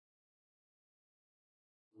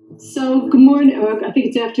So good morning, or I think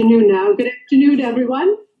it's afternoon now. Good afternoon,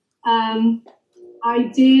 everyone.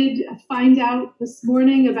 I did find out this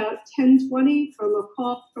morning about 10:20 from a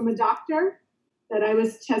call from a doctor that I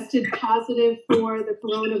was tested positive for the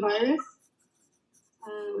coronavirus.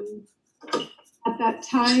 At that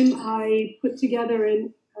time, I put together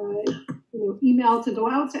an email to go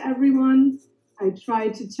out to everyone. I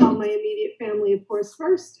tried to tell my immediate family, of course,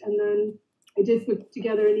 first, and then I did put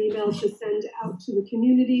together an email to send out to the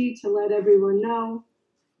community to let everyone know.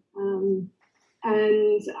 And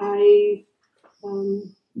I,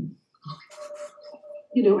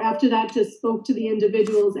 after that, just spoke to the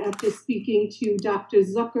individuals after speaking to Dr.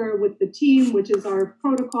 Zucker with the team, which is our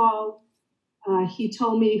protocol. He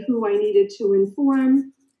told me who I needed to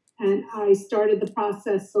inform, and I started the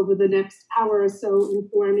process over the next hour or so,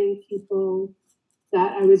 informing people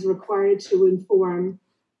that I was required to inform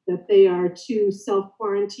that they are to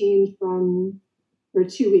self-quarantine for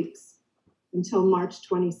 2 weeks until March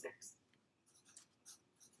 26th.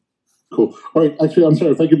 Cool. All right. Actually, I'm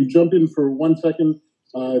sorry if I could jump in for 1 second.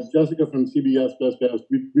 Jessica from CBS Best Guest,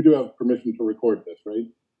 we do have permission to record this, right?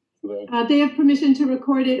 They have permission to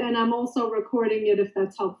record it, and I'm also recording it if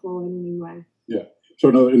that's helpful in any way. Yeah. So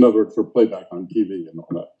in other words, for playback on TV and all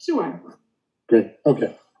that. Sure. Great.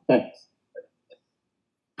 Okay. Thanks.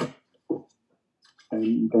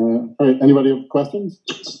 And all right. Anybody have questions?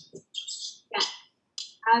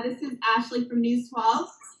 Yeah. This is Ashley from News 12.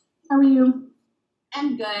 How are you?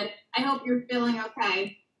 I'm good. I hope you're feeling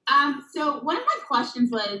okay. So one of my questions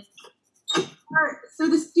was, so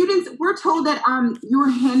the students, we're told that you were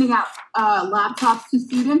handing out laptops to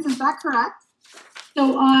students. Is that correct?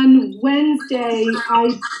 So on Wednesday,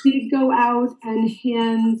 I did go out and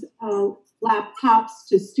hand laptops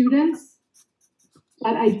to students,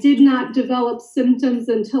 but I did not develop symptoms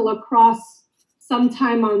until across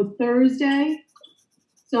sometime on Thursday.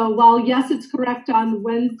 So while yes, it's correct, on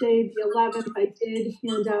Wednesday the 11th, I did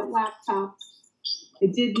hand out laptops. I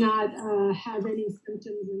did not have any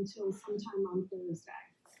symptoms until sometime on Thursday.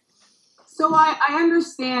 So I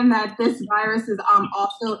understand that this virus is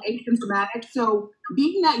also asymptomatic. So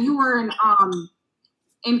being that you were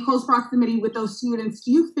in close proximity with those students,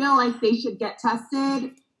 do you feel like they should get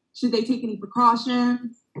tested? Should they take any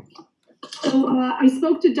precautions? So I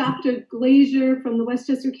spoke to Dr. Glazier from the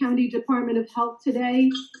Westchester County Department of Health today,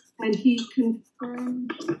 and he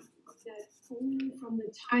confirmed that only from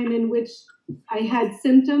the time in which I had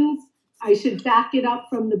symptoms, I should back it up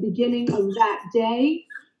from the beginning of that day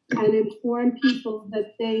and inform people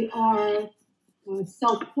that they are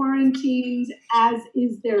self-quarantined, as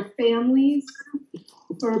is their families,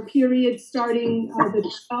 for a period starting the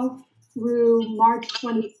 12th through March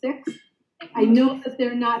 26th. I know that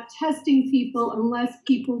they're not testing people unless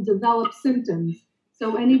people develop symptoms.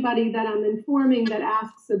 So anybody that I'm informing that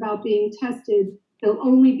asks about being tested, they'll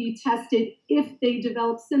only be tested if they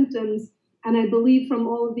develop symptoms. And I believe from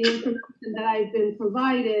all of the information that I've been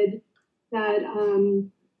provided that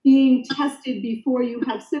being tested before you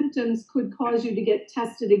have symptoms could cause you to get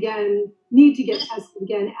tested again, need to get tested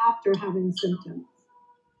again after having symptoms.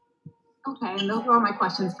 Okay, and those are all my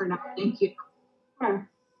questions for now. Thank you. Sure.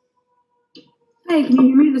 Hi, can you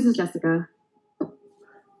hear me? This is Jessica.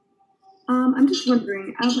 I'm just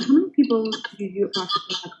wondering, how many people do you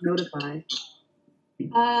approximately have notified?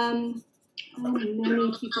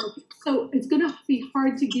 Many people. So it's going to be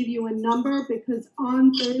hard to give you a number because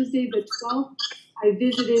on Thursday the 12th, I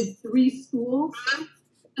visited 3 schools.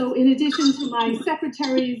 So in addition to my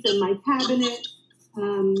secretaries and my cabinet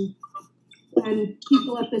and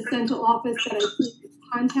people at the central office that I keep in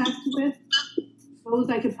contact with, those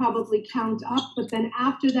I could probably count up. But then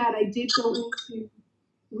after that, I did go into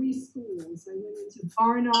 3 schools. I went into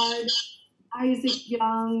Barnard, Isaac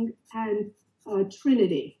Young, and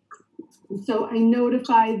Trinity. And so I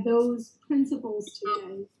notified those principals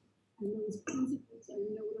today, and those principals are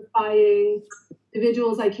notifying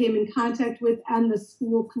individuals I came in contact with and the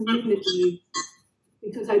school community,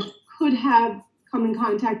 because I could have come in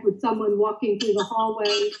contact with someone walking through the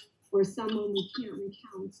hallway or someone we can't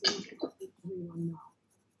recount, so I can let everyone know.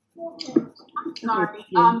 Sorry.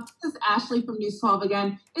 This is Ashley from News 12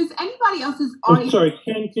 again. Is anybody else's audio? Oh, sorry,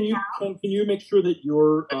 Ken, can you make sure that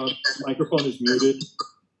your microphone is muted? Is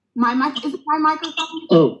it my microphone?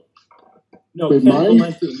 Oh. No, wait,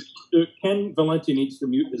 Ken Valenti needs to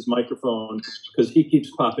mute his microphone because he keeps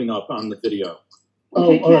popping up on the video.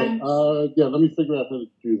 Oh, Okay, all right. Yeah, let me figure out how to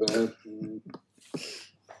do that.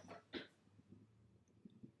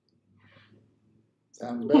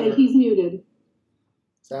 Sounds better. Okay, he's muted.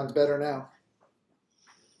 Sounds better now.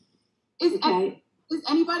 Is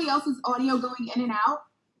anybody else's audio going in and out?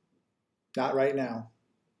 Not right now.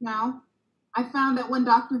 now. I found that when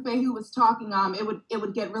Dr. Feijóo was talking, it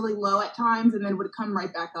would get really low at times and then would come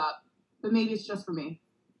right back up. But maybe it's just for me.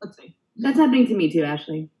 Let's see. That's happening to me too,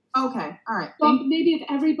 Ashley. Okay, all right. Well, maybe if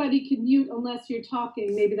everybody can mute unless you're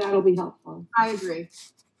talking, maybe that'll be helpful. I agree.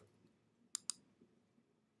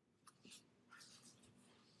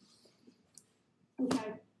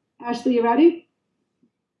 Okay. Ashley, you ready?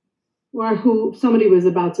 Or somebody was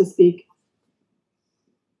about to speak.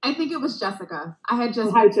 I think it was Jessica. I had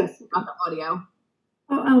just Hi, Jessica. got the audio.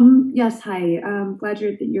 Yes, hi. Glad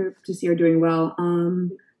you're doing well.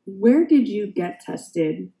 Where did you get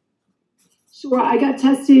tested? Sure, I got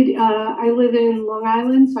tested. I live in Long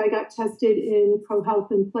Island, so I got tested in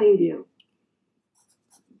ProHealth in Plainview.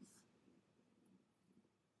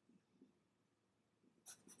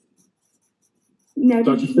 Now,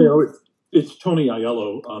 Dr. Feijóo, it's Tony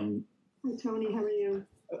Aiello. Hi, Tony. How are you?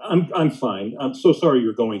 I'm fine. I'm so sorry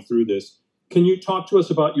you're going through this. Can you talk to us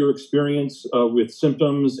about your experience with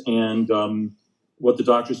symptoms and what the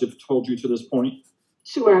doctors have told you to this point?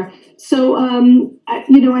 Sure. So, I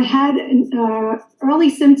had early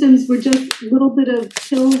symptoms were just a little bit of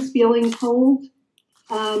chills, feeling cold.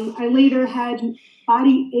 I later had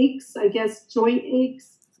body aches, I guess joint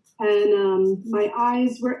aches, and my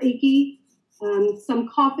eyes were achy, some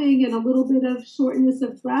coughing and a little bit of shortness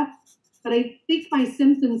of breath. But I think my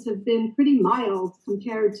symptoms have been pretty mild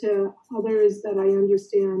compared to others that I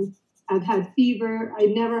understand. I've had fever. I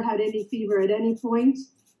never had any fever at any point.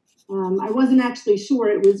 I wasn't actually sure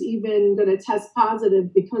it was even going to test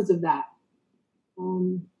positive because of that.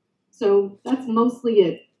 So that's mostly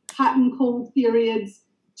it. Hot and cold periods,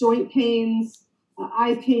 joint pains,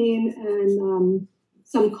 eye pain, and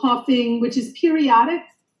some coughing, which is periodic,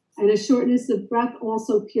 and a shortness of breath,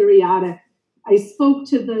 also periodic. I spoke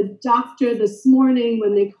to the doctor this morning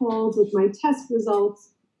when they called with my test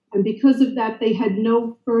results, and because of that, they had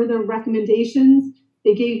no further recommendations.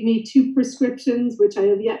 They gave me 2 prescriptions, which I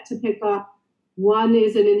have yet to pick up. One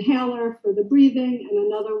is an inhaler for the breathing, and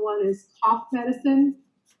another one is cough medicine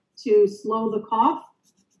to slow the cough.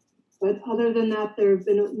 But other than that, there have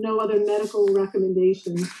been no other medical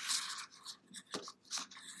recommendations.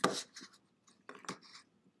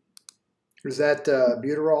 Is that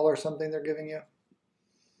Buterol or something they're giving you?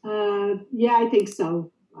 Yeah, I think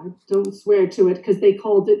so. I don't swear to it because they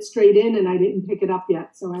called it straight in and I didn't pick it up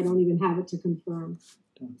yet, so I don't even have it to confirm.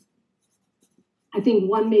 I think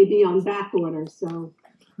one may be on back order, so.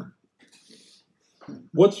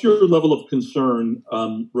 What's your level of concern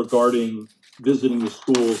regarding visiting the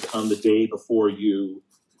schools on the day before you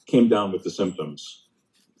came down with the symptoms?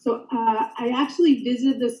 So I actually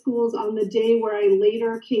visited the schools on the day where I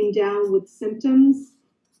later came down with symptoms.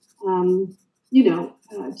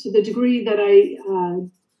 To the degree that I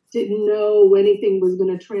didn't know anything was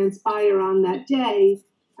going to transpire on that day,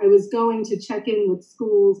 I was going to check in with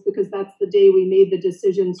schools because that's the day we made the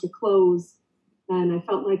decision to close. And I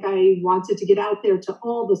felt like I wanted to get out there to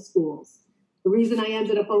all the schools. The reason I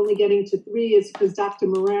ended up only getting to 3 is because Dr.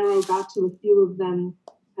 Marrero got to a few of them,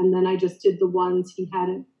 and then I just did the ones he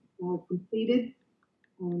hadn't completed.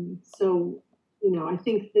 I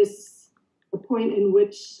think the point in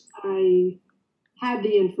which I had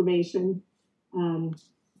the information,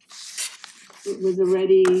 it was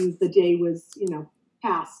already, the day was,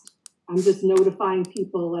 passed. I'm just notifying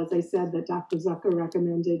people, as I said, that Dr. Zucker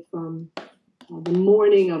recommended from the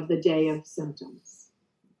morning of the day of symptoms.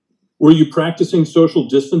 Were you practicing social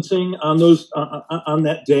distancing on on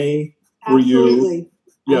that day? Absolutely.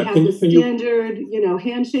 Yeah. I had the standard,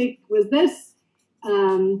 handshake was this,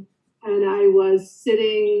 and I was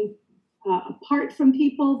sitting apart from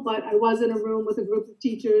people, but I was in a room with a group of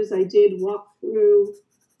teachers. I did walk through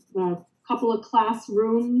a couple of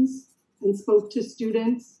classrooms and spoke to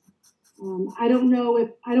students. I don't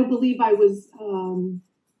believe I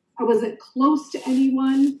wasn't close to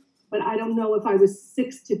anyone, but I don't know if I was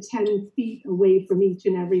 6 to 10 feet away from each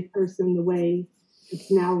and every person the way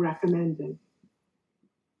it's now recommended.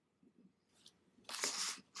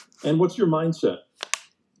 And what's your mindset?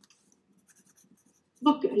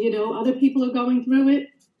 Look, other people are going through it.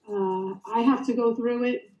 I have to go through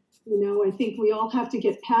it. I think we all have to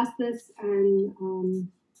get past this and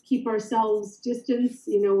keep ourselves distance,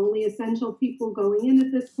 only essential people going in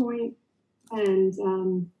at this point. And,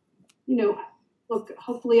 look,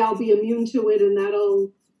 hopefully I'll be immune to it and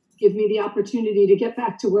that'll give me the opportunity to get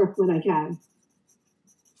back to work when I can.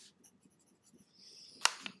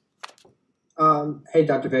 Hey,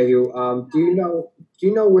 Dr. Feijóo, do you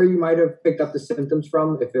know where you might have picked up the symptoms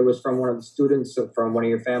from? If it was from one of the students or from one of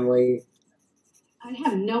your family? I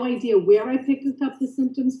have no idea where I picked up the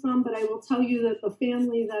symptoms from, but I will tell you that the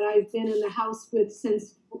family that I've been in the house with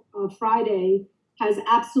since Friday has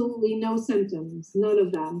absolutely no symptoms, none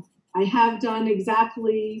of them. I have done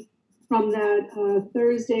exactly from that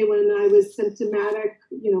Thursday when I was symptomatic,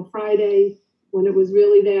 Friday when it was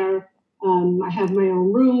really there. I have my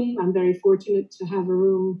own room. I'm very fortunate to have a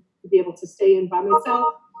room to be able to stay in by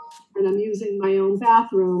myself, and I'm using my own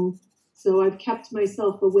bathroom. So I've kept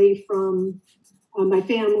myself away from my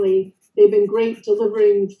family. They've been great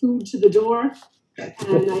delivering food to the door,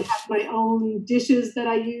 and I have my own dishes that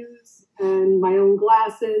I use and my own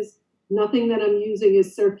glasses. Nothing that I'm using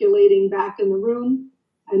is circulating back in the room,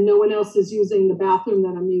 and no one else is using the bathroom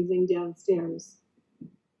that I'm using downstairs.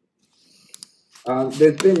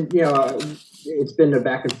 There's been, it's been a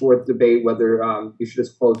back and forth debate whether you should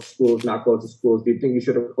just close schools, not close the schools. Do you think you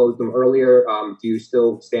should have closed them earlier? Do you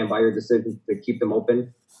still stand by your decision to keep them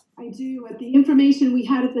open? I do. At the information we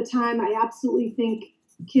had at the time, I absolutely think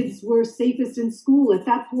kids were safest in school. At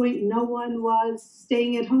that point, no one was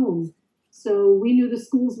staying at home. So we knew the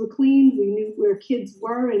schools were clean. We knew where kids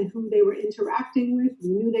were and who they were interacting with. We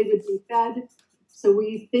knew they would be fed. So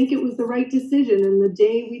we think it was the right decision. And the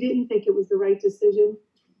day we didn't think it was the right decision,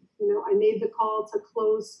 I made the call to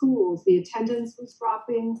close schools. The attendance was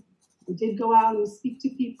dropping. I did go out and speak to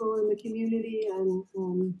people in the community,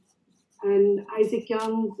 and Isaac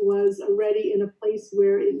Young was already in a place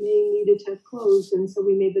where it needed to have closed, and so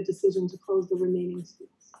we made the decision to close the remaining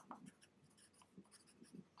schools.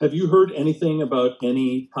 Have you heard anything about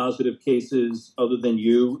any positive cases other than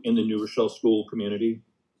you in the New Rochelle school community?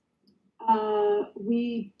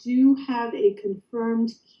 We do have a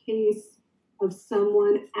confirmed case of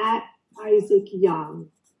someone at Isaac Young.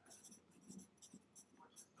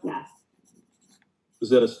 Yes.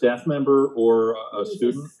 Was that a staff member or a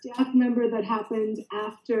student? A staff member that happened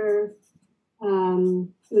after. It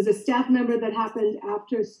was a staff member that happened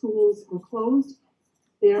after schools were closed.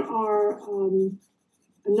 There are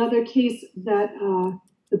another case that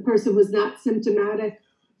the person was not symptomatic.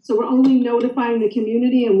 So we're only notifying the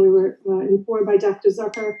community, and we were informed by Dr.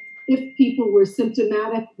 Zucker if people were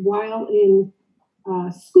symptomatic while in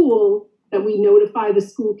school, that we notify the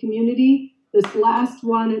school community. This last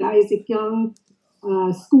one at Isaac Young,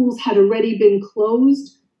 schools had already been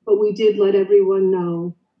closed, but we did let everyone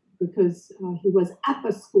know because he was at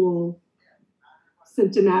the school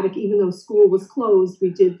symptomatic. Even though school was closed, we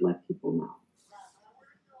did let people know.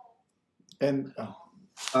 And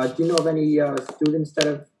do you know of any students that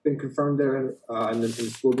have been confirmed there in the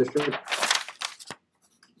school district?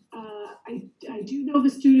 I do know of a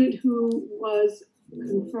student who was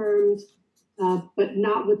confirmed, but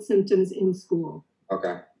not with symptoms in school.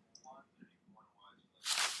 Okay.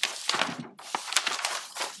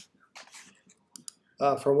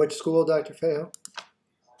 From which school, Dr. Feijóo?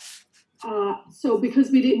 So because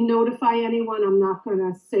we didn't notify anyone, I'm not going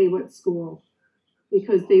to say what school,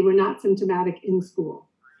 because they were not symptomatic in school.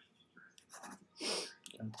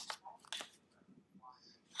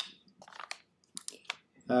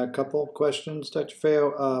 A couple questions, Dr.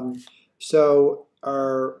 Feijóo. So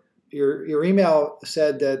your email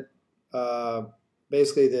said that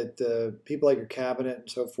basically that the people like your cabinet and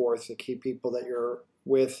so forth, the key people that you're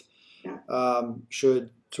with,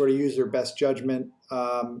 should sort of use their best judgment.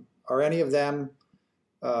 Are any of them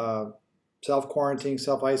self-quarantining,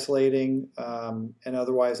 self-isolating, and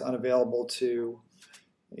otherwise unavailable to,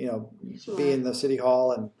 be in the city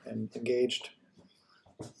hall and engaged?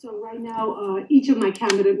 So right now, each of my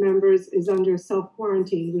cabinet members is under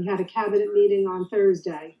self-quarantine. We had a cabinet meeting on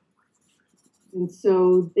Thursday. And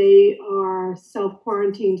so they are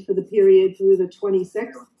self-quarantined for the period through the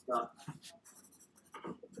 26th.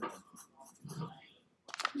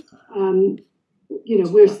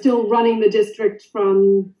 We're still running the district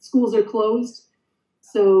from, schools are closed.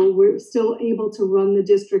 So we're still able to run the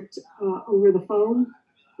district over the phone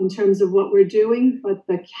in terms of what we're doing, but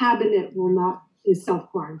the cabinet is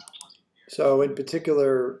self-quarantined. So in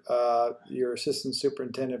particular, your assistant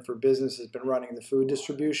superintendent for business has been running the food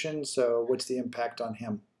distribution. So what's the impact on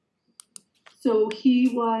him? So he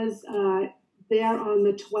was there on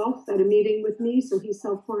the 12th at a meeting with me. So he's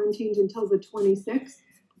self-quarantined until the 26th.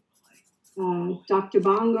 Dr.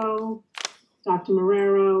 Bongo, Dr.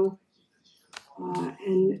 Marrero,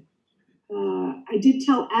 and I did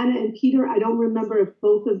tell Anna and Peter, I don't remember if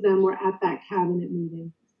both of them were at that cabinet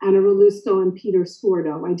meeting. Anna Relusto and Peter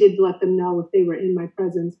Scordo. I did let them know if they were in my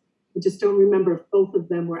presence. I just don't remember if both of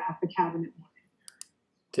them were at the cabinet meeting.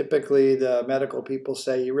 Typically, the medical people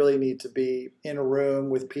say you really need to be in a room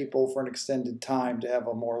with people for an extended time to have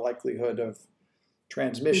a more likelihood of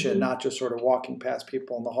transmission, not just sort of walking past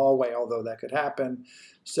people in the hallway, although that could happen.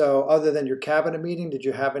 So other than your cabinet meeting, did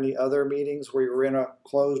you have any other meetings where you were in a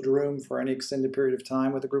closed room for any extended period of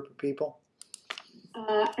time with a group of people?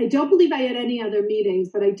 I don't believe I had any other meetings,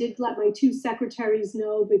 but I did let my 2 secretaries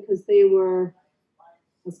know because they were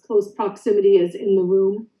as close proximity as in the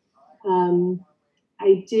room.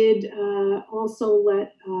 I did also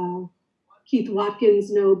let Keith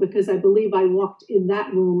Watkins know because I believe I walked in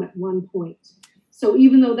that room at one point. So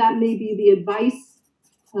even though that may be the advice,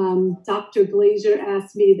 Dr. Glazer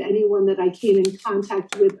asked me that anyone that I came in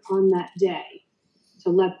contact with on that day to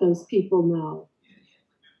let those people know.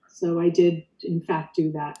 So I did, in fact,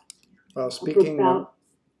 do that. Well, speaking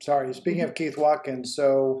of Keith Watkins,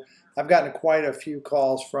 so I've gotten quite a few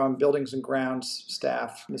calls from Buildings and Grounds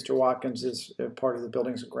staff. Mr. Watkins is part of the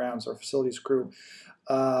Buildings and Grounds, our facilities crew.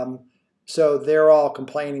 So they're all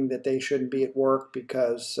complaining that they shouldn't be at work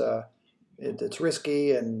because it's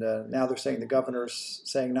risky, and now they're saying the governor's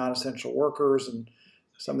saying non-essential workers, and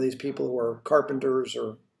some of these people who are carpenters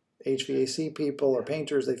or HVAC people or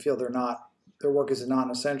painters, they feel their work is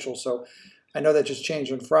non-essential. So I know that just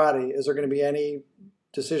changed on Friday. Is there going to be any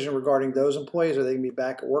decision regarding those employees? Are they going to be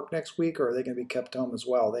back at work next week, or are they going to be kept home as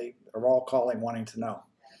well? They are all calling wanting to know.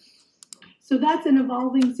 So that's an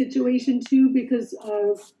evolving situation too, because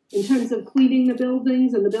in terms of cleaning the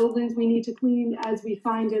buildings, and the buildings we need to clean as we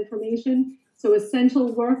find information. So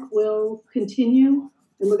essential work will continue,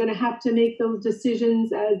 and we're going to have to make those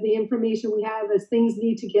decisions as the information we have, as things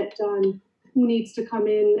need to get done, who needs to come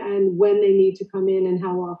in and when they need to come in and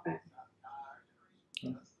how often.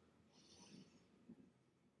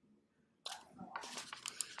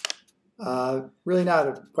 Really not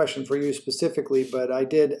a question for you specifically, but I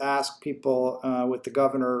did ask people with the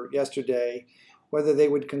governor yesterday whether they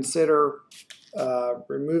would consider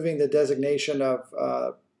removing the designation of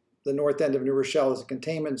the north end of New Rochelle as a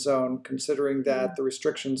containment zone, considering that the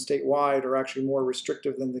restrictions statewide are actually more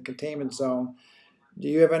restrictive than the containment zone. Do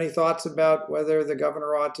you have any thoughts about whether the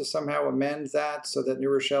governor ought to somehow amend that so that New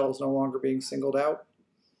Rochelle is no longer being singled out?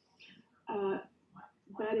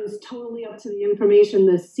 That is totally up to the information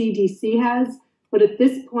the CDC has. But at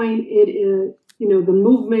this point, it is, the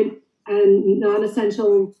movement and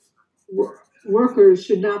non-essential workers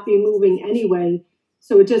should not be moving anyway.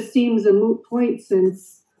 So it just seems a moot point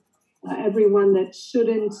since everyone that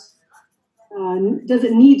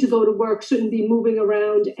doesn't need to go to work shouldn't be moving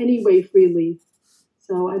around anyway freely.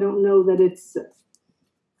 So I don't know that it's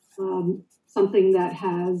something that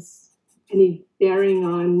has any bearing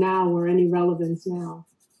on now or any relevance now.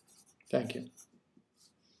 Thank you.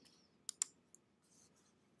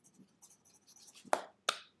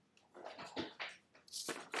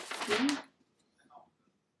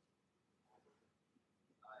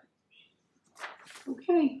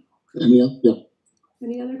 Okay.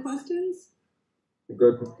 Any other questions?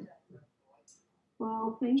 Good.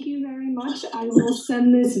 Well, thank you very much. I will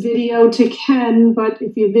send this video to Ken, but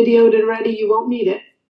if you videoed it already, you won't need it.